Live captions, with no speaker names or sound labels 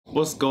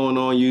What's going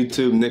on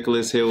YouTube?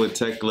 Nicholas here with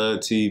Tech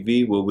Love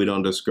TV, where we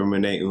don't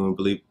discriminate and we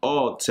believe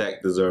all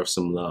tech deserves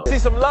some love. See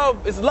some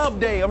love, it's love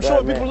day. I'm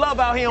sure people love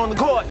out here on the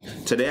court.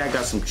 Today I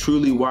got some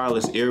Truly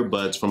Wireless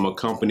Earbuds from a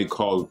company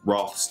called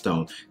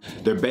Rolfstone.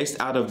 They're based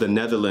out of the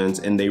Netherlands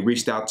and they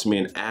reached out to me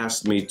and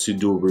asked me to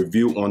do a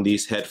review on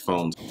these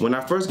headphones. When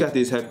I first got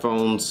these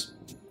headphones,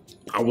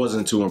 I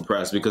wasn't too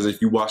impressed because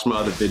if you watch my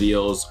other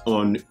videos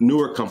on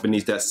newer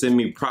companies that send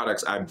me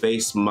products, I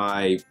base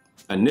my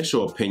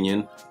initial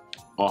opinion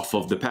off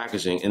of the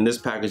packaging, and this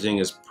packaging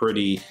is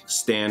pretty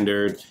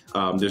standard.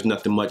 There's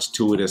nothing much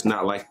to it. It's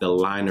not like the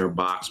liner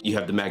box. You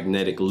have the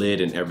magnetic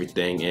lid and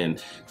everything,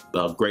 and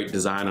great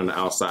design on the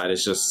outside.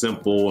 It's just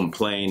simple and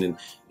plain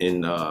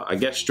and I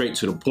guess straight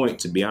to the point,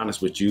 to be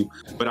honest with you.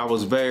 But I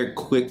was very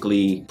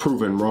quickly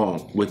proven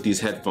wrong with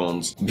these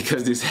headphones,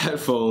 because these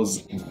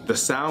headphones, the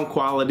sound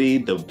quality,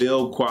 the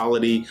build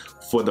quality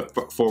for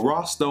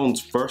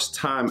Rolfstone's first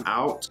time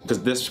out,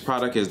 because this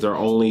product is their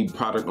only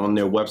product on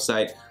their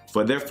website.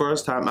 For their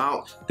first time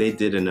out, they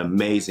did an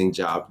amazing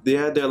job.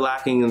 Yeah, they're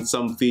lacking in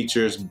some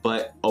features,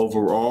 but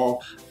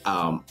overall,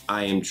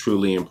 I am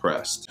truly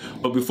impressed.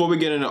 But before we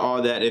get into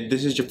all that, if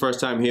this is your first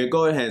time here,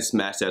 go ahead and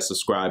smash that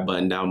subscribe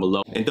button down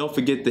below. And don't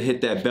forget to hit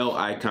that bell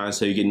icon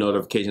so you get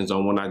notifications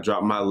on when I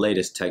drop my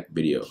latest tech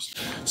videos.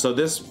 So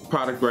this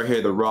product right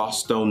here, the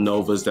Rolfstone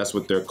Novas, that's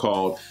what they're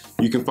called.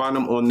 You can find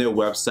them on their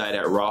website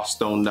at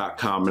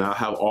rolfstone.com, and I'll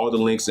have all the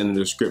links in the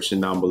description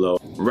down below.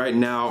 Right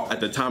now, at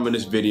the time of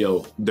this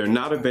video, they're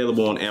not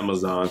available on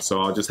Amazon, so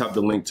I'll just have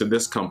the link to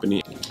this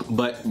company.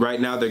 But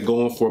right now, they're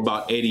going for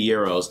about 80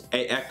 euros.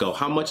 Hey, Echo,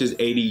 how much is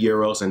 80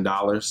 euros in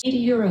dollars?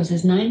 80 euros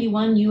is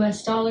 $91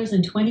 US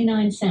and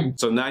 29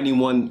 cents. So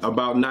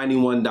about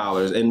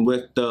 $91. And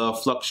with the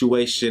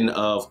fluctuation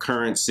of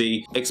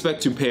currency,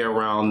 expect to pay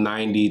around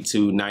 $90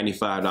 to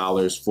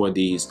 $95 for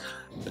these.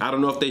 I don't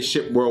know if they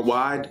ship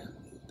worldwide.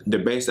 They're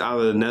based out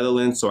of the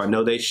Netherlands, so I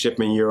know they ship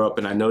in Europe,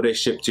 and I know they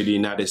ship to the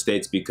United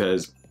States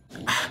because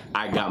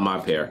I got my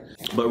pair.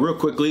 But real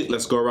quickly,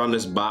 let's go around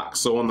this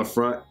box. So on the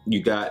front,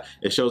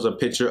 it shows a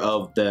picture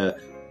of the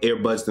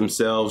earbuds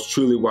themselves,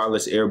 Truly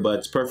Wireless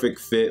Earbuds,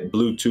 perfect fit,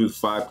 Bluetooth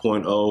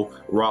 5.0,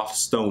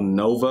 Rolfstone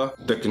Nova.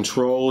 The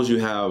controls,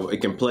 it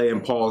can play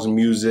and pause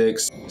music,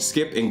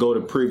 skip and go to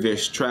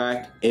previous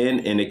track,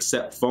 in and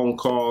accept phone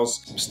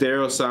calls,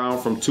 stereo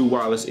sound from 2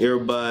 wireless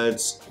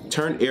earbuds,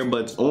 turn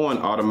earbuds on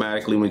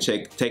automatically when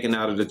taken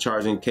out of the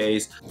charging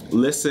case,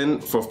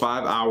 listen for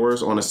 5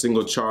 hours on a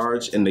single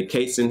charge, and the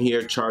case in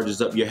here charges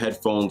up your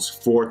headphones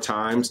 4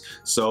 times.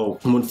 So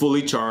when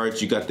fully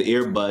charged, you got the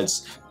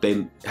earbuds,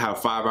 they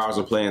have 5 hours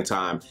of playing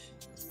time.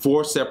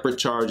 4 separate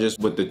charges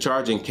with the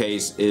charging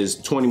case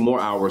is 20 more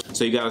hours.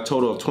 So you got a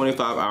total of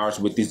 25 hours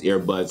with these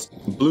earbuds.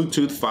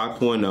 Bluetooth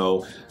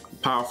 5.0,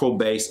 powerful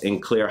bass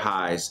and clear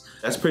highs.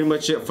 That's pretty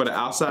much it for the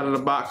outside of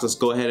the box. Let's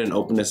go ahead and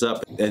open this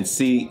up and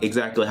see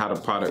exactly how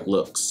the product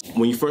looks.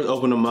 When you first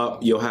open them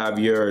up, you'll have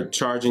your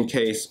charging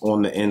case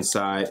on the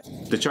inside.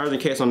 The charging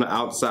case on the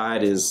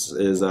outside is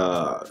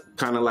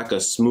kind of like a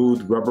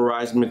smooth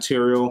rubberized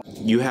material.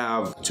 You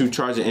have 2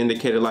 charging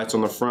indicator lights on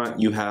the front.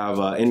 You have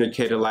an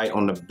indicator light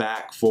on the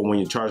back for when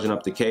you're charging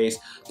up the case.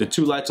 The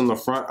 2 lights on the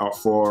front are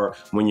for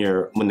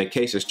when the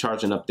case is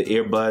charging up the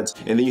earbuds.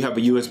 And then you have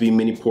a USB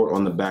mini port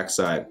on the back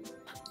side.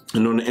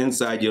 And on the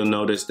inside, you'll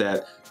notice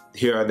that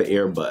here are the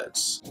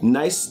earbuds.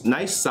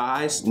 Nice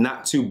size,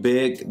 not too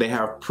big. They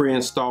have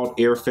pre-installed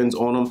ear fins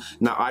on them.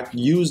 Now, I've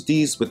used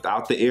these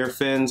without the ear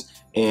fins,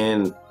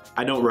 and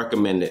I don't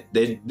recommend it.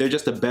 They're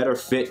just a better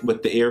fit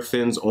with the ear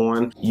fins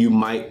on. You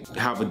might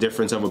have a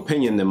difference of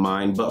opinion than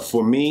mine, but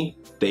for me,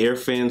 the ear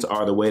fins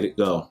are the way to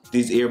go.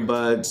 These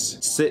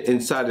earbuds sit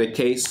inside the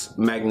case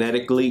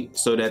magnetically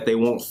so that they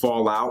won't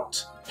fall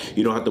out.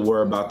 You don't have to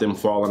worry about them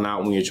falling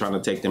out when you're trying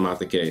to take them out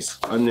the case.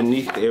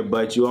 Underneath the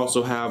earbuds, you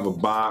also have a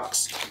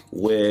box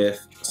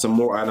with some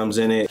more items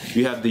in it.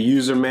 You have the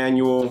user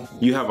manual.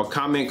 You have a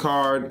comment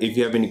card. If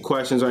you have any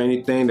questions or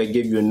anything, they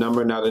give you a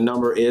number. Now the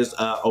number is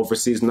an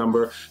overseas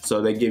number,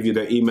 so they give you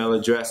their email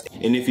address.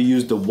 And if you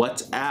use the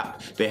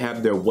WhatsApp, they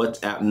have their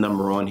WhatsApp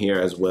number on here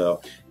as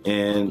well.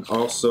 And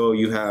also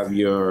you have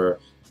your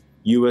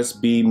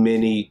USB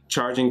mini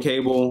charging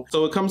cable.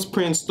 So it comes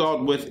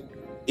pre-installed with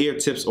ear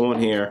tips on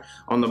here.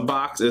 On the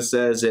box it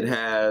says it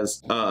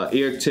has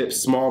ear tips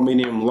small,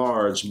 medium,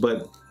 large,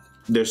 but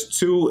there's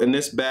 2 in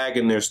this bag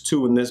and there's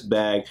 2 in this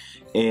bag,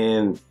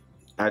 and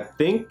I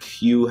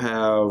think you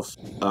have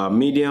a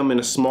medium and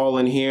a small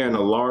in here and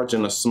a large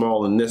and a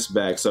small in this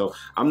bag. So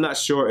I'm not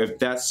sure if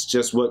that's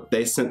just what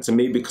they sent to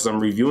me because I'm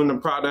reviewing the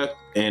product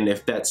and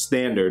if that's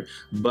standard,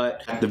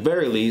 but at the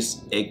very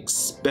least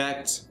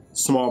expect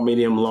small,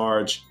 medium,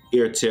 large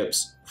ear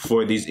tips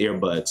for these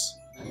earbuds.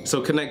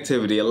 So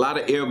connectivity, a lot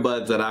of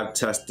earbuds that I've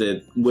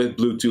tested with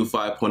Bluetooth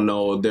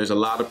 5.0, there's a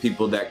lot of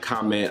people that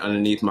comment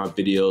underneath my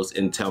videos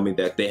and tell me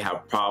that they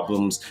have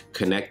problems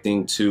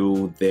connecting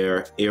to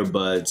their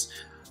earbuds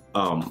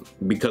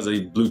because of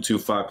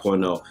Bluetooth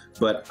 5.0.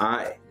 But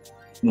I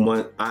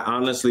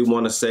honestly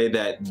want to say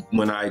that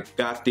when I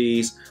got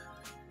these,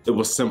 it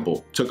was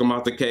simple. Took them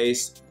out the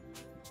case,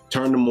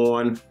 turned them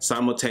on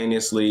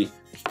simultaneously,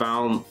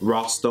 found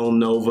Rolfstone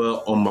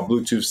Nova on my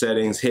Bluetooth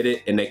settings, hit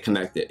it, and they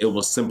connected. It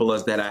was simple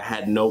as that. I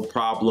had no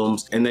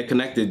problems, and they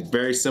connected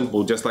very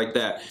simple, just like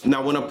that.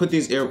 Now, when I put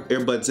these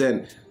earbuds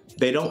in,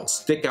 they don't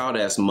stick out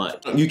as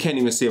much. You can't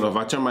even see them. If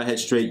I turn my head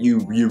straight, you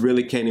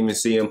really can't even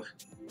see them.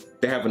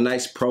 They have a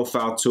nice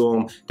profile to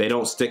them. They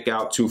don't stick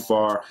out too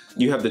far.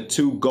 You have the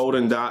two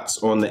golden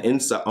dots on the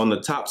inside, on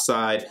the top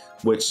side,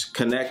 which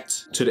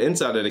connect to the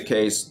inside of the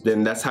case.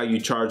 Then that's how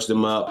you charge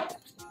them up.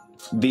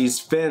 These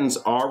fins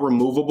are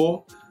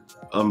removable,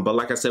 but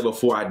like I said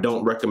before, I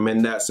don't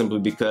recommend that simply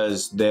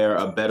because they're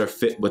a better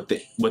fit with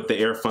the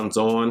earphones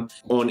on.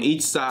 On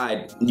each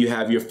side, you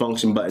have your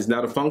function buttons.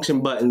 Now the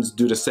function buttons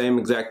do the same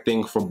exact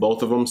thing for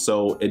both of them,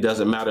 so it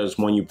doesn't matter which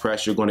one you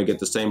press, you're going to get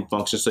the same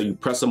function. So you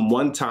press them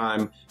one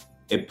time,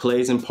 it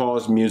plays and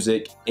pauses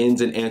music,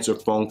 ends and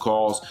answers phone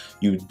calls.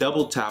 You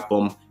double tap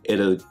them,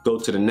 it'll go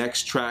to the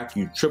next track.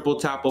 You triple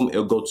tap them,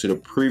 it'll go to the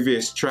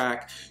previous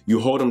track. You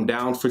hold them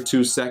down for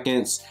 2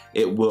 seconds,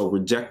 it will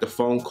reject the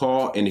phone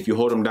call. And if you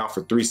hold them down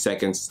for 3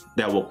 seconds,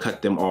 that will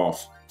cut them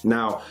off.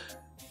 Now,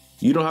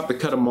 you don't have to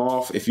cut them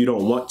off if you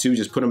don't want to,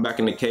 just put them back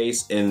in the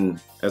case. And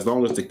as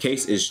long as the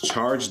case is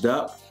charged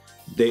up,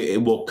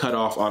 it will cut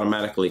off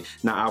automatically.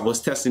 Now, I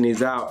was testing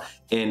these out,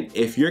 and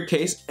if your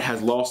case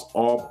has lost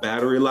all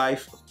battery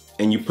life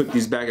and you put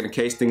these back in the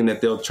case thinking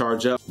that they'll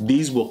charge up,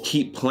 these will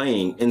keep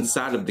playing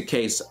inside of the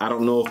case. I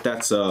don't know if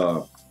that's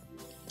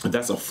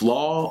a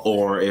flaw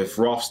or if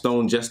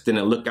Rolfstone just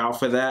didn't look out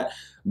for that,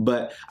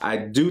 but I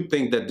do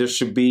think that there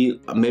should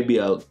be maybe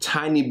a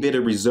tiny bit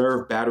of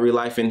reserve battery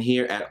life in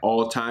here at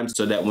all times,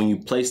 so that when you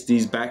place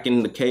these back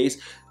in the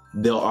case,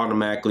 they'll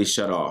automatically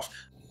shut off.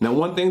 Now,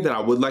 one thing that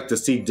I would like to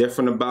see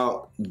different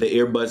about the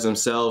earbuds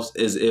themselves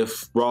is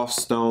if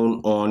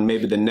Rolfstone on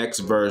maybe the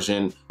next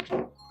version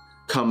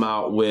come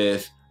out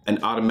with an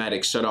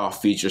automatic shut off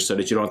feature, so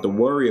that you don't have to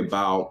worry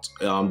about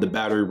the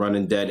battery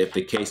running dead if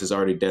the case is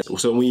already dead.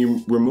 So when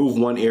you remove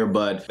one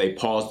earbud, they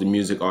pause the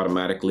music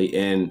automatically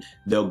and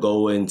they'll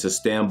go into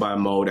standby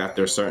mode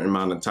after a certain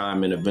amount of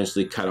time and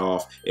eventually cut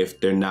off if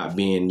they're not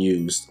being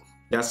used.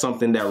 That's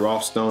something that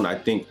Rolfstone, I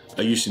think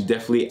you should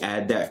definitely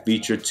add that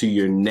feature to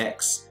your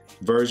next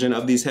version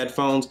of these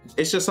headphones.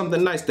 It's just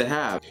something nice to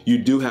have. You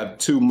do have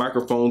two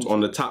microphones on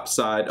the top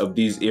side of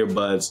these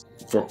earbuds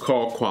for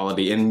call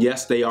quality, and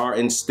yes, they are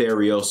in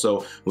stereo,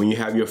 so when you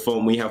have your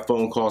phone, when you have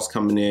phone calls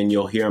coming in,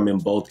 you'll hear them in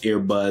both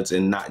earbuds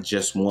and not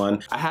just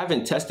one. I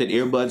haven't tested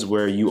earbuds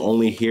where you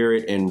only hear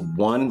it in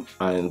one,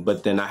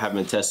 but then I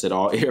haven't tested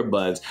all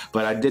earbuds.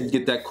 But I did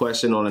get that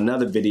question on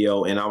another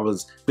video, and I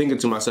was thinking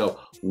to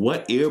myself,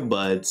 what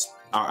earbuds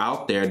are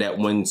out there that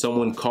when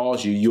someone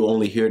calls you, you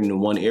only hear it in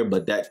one ear?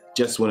 But that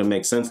just wouldn't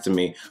make sense to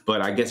me.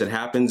 But I guess it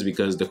happens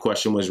because the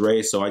question was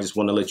raised, so I just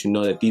want to let you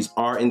know that these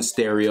are in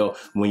stereo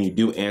when you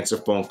do answer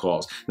phone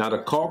calls. Now, the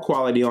call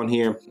quality on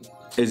here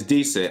is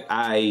decent.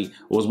 I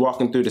was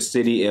walking through the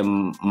city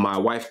and my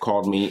wife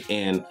called me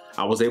and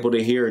I was able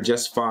to hear her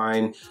just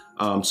fine.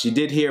 She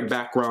did hear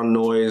background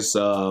noise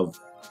of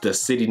the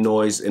city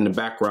noise in the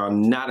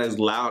background, not as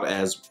loud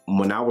as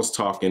when I was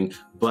talking,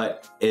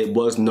 but it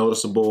was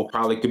noticeable.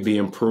 Probably could be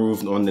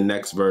improved on the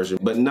next version,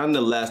 but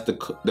nonetheless, the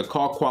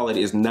call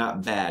quality is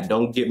not bad.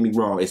 Don't get me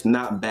wrong, it's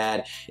not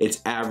bad.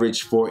 It's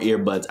average for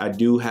earbuds. I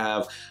do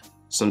have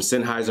some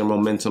Sennheiser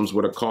Momentums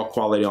where the call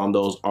quality on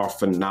those are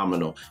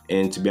phenomenal,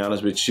 and to be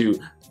honest with you,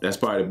 that's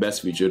probably the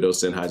best feature of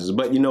those Sennheisers.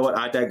 But you know what,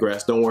 I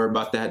digress. Don't worry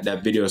about that.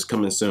 That video is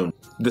coming soon.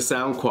 The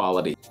sound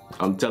quality,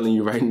 I'm telling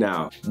you right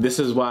now, this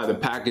is why the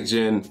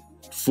packaging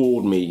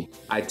fooled me.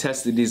 I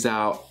tested these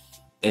out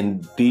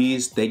and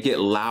they get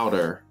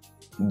louder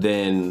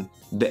than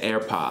the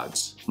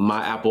AirPods,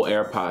 my Apple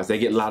AirPods. They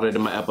get louder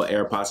than my Apple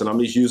AirPods, and I'm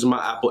just using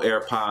my Apple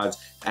AirPods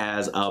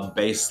as a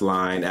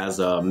baseline, as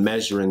a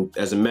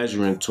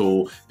measuring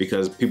tool,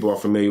 because people are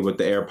familiar with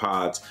the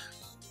AirPods.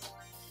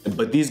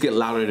 But these get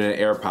louder than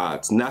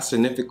AirPods. Not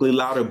significantly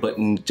louder, but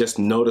just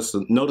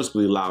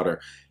noticeably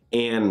louder.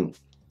 And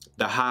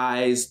the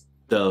highs,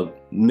 the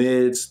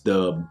mids,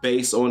 the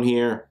bass on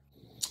here,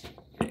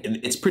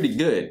 it's pretty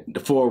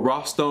good. For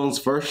Rolfstone's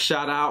first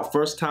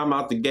time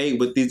out the gate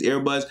with these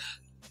earbuds,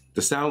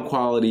 the sound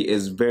quality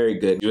is very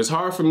good. It was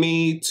hard for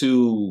me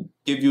to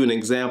give you an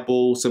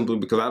example simply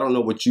because I don't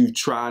know what you've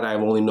tried. I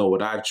only know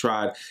what I've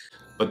tried.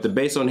 But the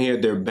bass on here,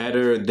 they're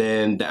better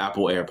than the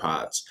Apple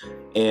AirPods.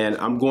 And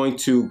I'm going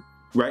to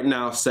right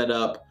now set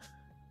up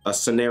a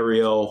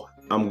scenario.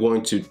 I'm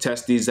going to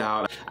test these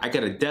out. I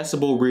got a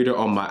decibel reader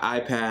on my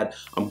iPad.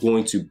 I'm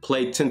going to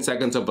play 10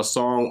 seconds of a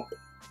song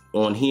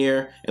on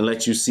here and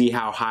let you see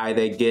how high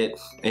they get.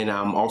 And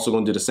I'm also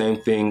going to do the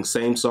same thing,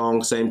 same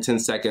song, same 10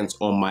 seconds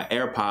on my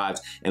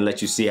AirPods and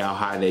let you see how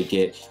high they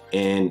get.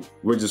 And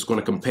we're just going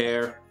to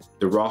compare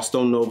the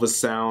Rolfstone Nova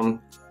sound,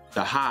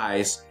 the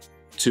highs,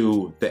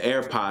 to the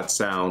AirPods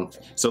sound.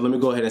 So let me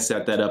go ahead and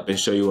set that up and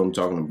show you what I'm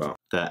talking about.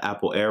 The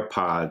Apple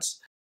AirPods.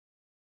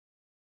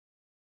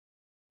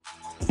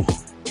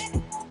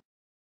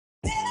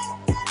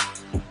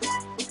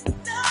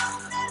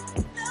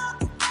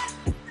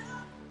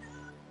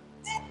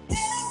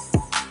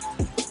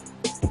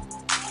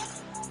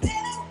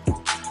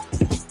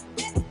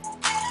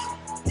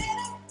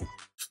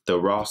 the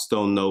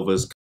Rolfstone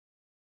Novas.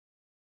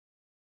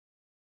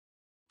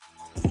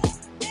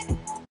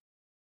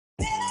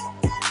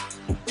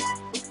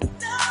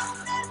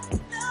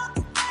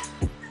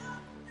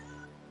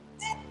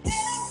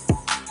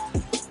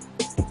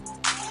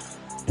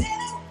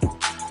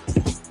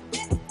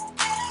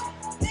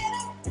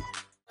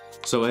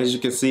 So as you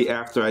can see,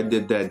 after I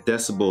did that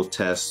decibel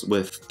test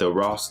with the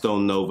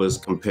Rolfstone Novas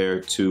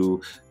compared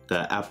to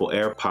the Apple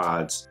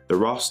AirPods, the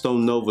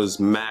Rolfstone Novas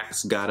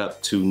max got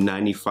up to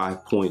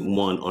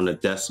 95.1 on the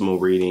decimal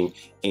reading,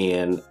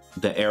 and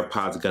the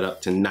AirPods got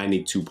up to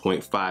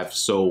 92.5.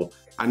 So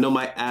I know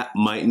my app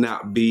might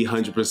not be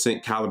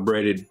 100%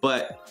 calibrated,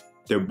 but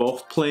they're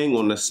both playing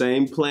on the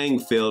same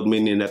playing field,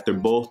 meaning that they're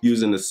both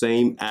using the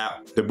same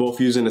app. They're both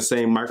using the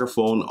same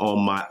microphone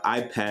on my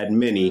iPad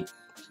mini.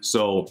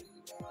 So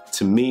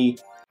to me,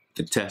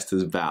 the test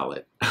is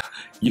valid.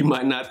 You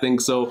might not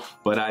think so,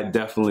 but I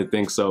definitely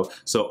think so.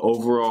 So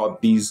overall,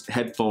 these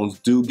headphones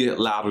do get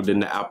louder than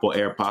the Apple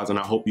AirPods, and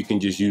I hope you can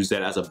just use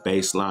that as a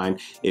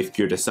baseline if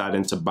you're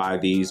deciding to buy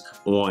these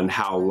on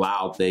how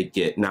loud they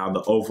get. Now,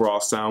 the overall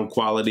sound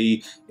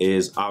quality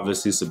is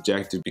obviously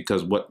subjective,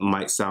 because what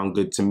might sound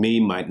good to me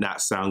might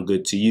not sound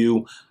good to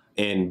you,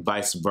 and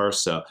vice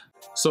versa.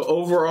 So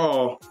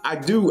overall, I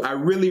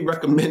really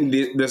recommend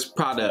this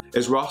product.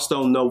 It's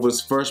Rolfstone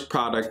Nova's first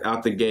product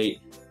out the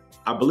gate.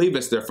 I believe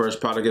it's their first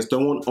product. It's the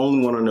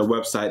only one on their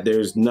website.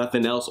 There's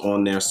nothing else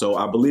on there. So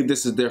I believe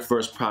this is their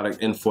first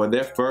product. And for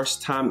their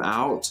first time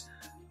out,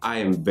 I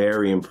am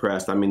very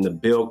impressed. I mean, the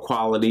build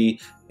quality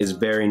is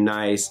very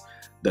nice.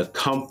 The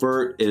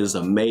comfort is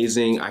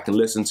amazing. I can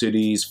listen to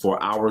these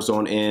for hours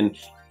on end.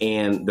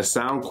 And the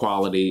sound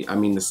quality, I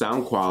mean, the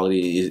sound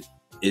quality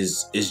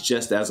is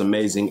just as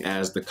amazing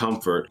as the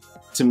comfort.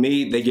 To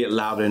me, they get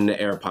louder than the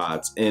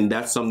AirPods, and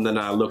that's something that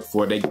I look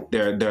for.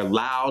 They're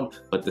loud,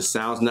 but the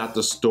sound's not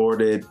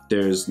distorted.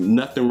 There's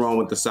nothing wrong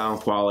with the sound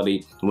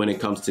quality when it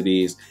comes to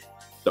these.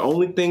 The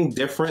only thing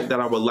different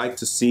that I would like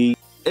to see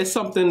is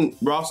something,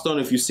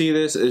 Rolfstone, if you see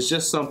this, it's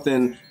just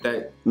something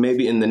that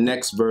maybe in the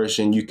next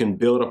version you can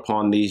build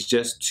upon these,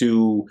 just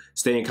to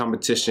stay in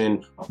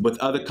competition with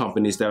other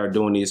companies that are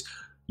doing these.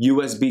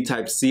 USB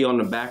Type-C on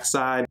the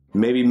backside.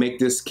 Maybe make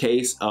this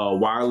case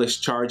wireless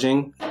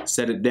charging,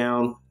 set it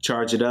down,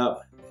 charge it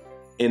up,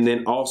 and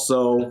then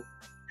also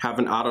have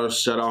an auto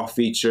shut off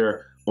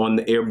feature on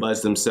the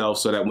earbuds themselves,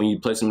 so that when you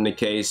place them in the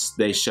case,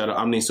 they shut off.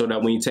 I mean, so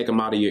that when you take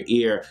them out of your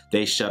ear,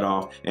 they shut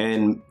off.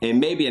 And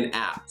maybe an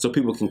app, so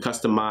people can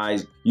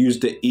customize, use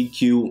the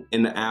EQ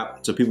in the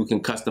app, so people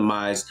can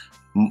customize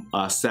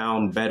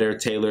sound better,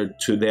 tailored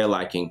to their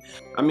liking.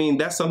 I mean,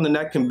 that's something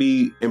that can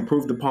be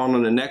improved upon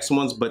on the next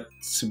ones, but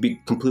to be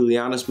completely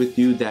honest with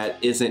you,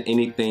 that isn't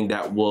anything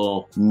that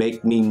will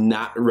make me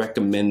not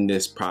recommend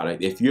this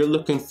product. If you're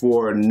looking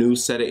for a new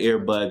set of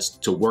earbuds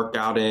to work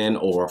out in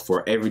or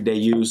for everyday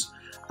use,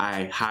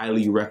 I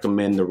highly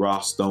recommend the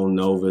Rolfstone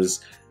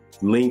Novas.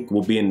 Link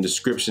will be in the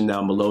description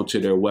down below to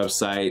their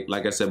website.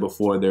 Like I said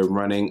before, they're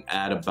running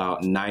at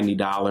about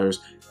 $90.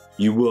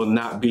 You will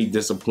not be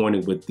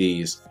disappointed with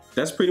these.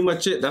 That's pretty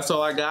much it. That's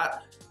all I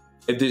got.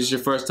 If this is your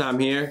first time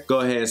here, go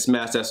ahead and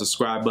smash that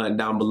subscribe button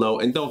down below,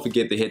 and don't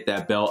forget to hit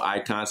that bell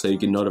icon so you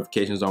get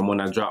notifications on when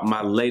I drop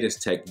my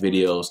latest tech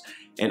videos.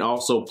 And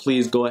also,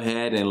 please go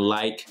ahead and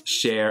like,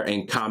 share,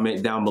 and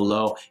comment down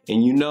below.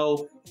 And you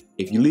know,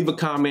 if you leave a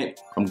comment,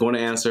 I'm going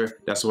to answer.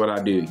 That's what I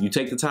do. You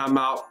take the time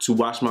out to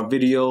watch my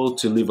video,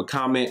 to leave a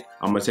comment,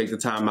 I'm going to take the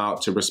time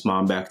out to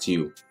respond back to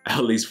you,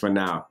 at least for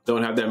now.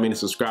 Don't have that many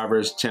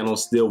subscribers.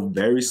 Channel's still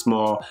very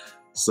small,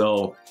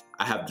 so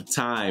I have the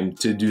time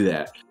to do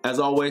that. As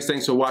always,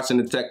 thanks for watching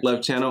the Tech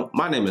Love channel.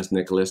 My name is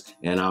Nicholas,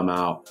 and I'm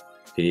out.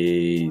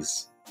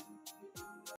 Peace.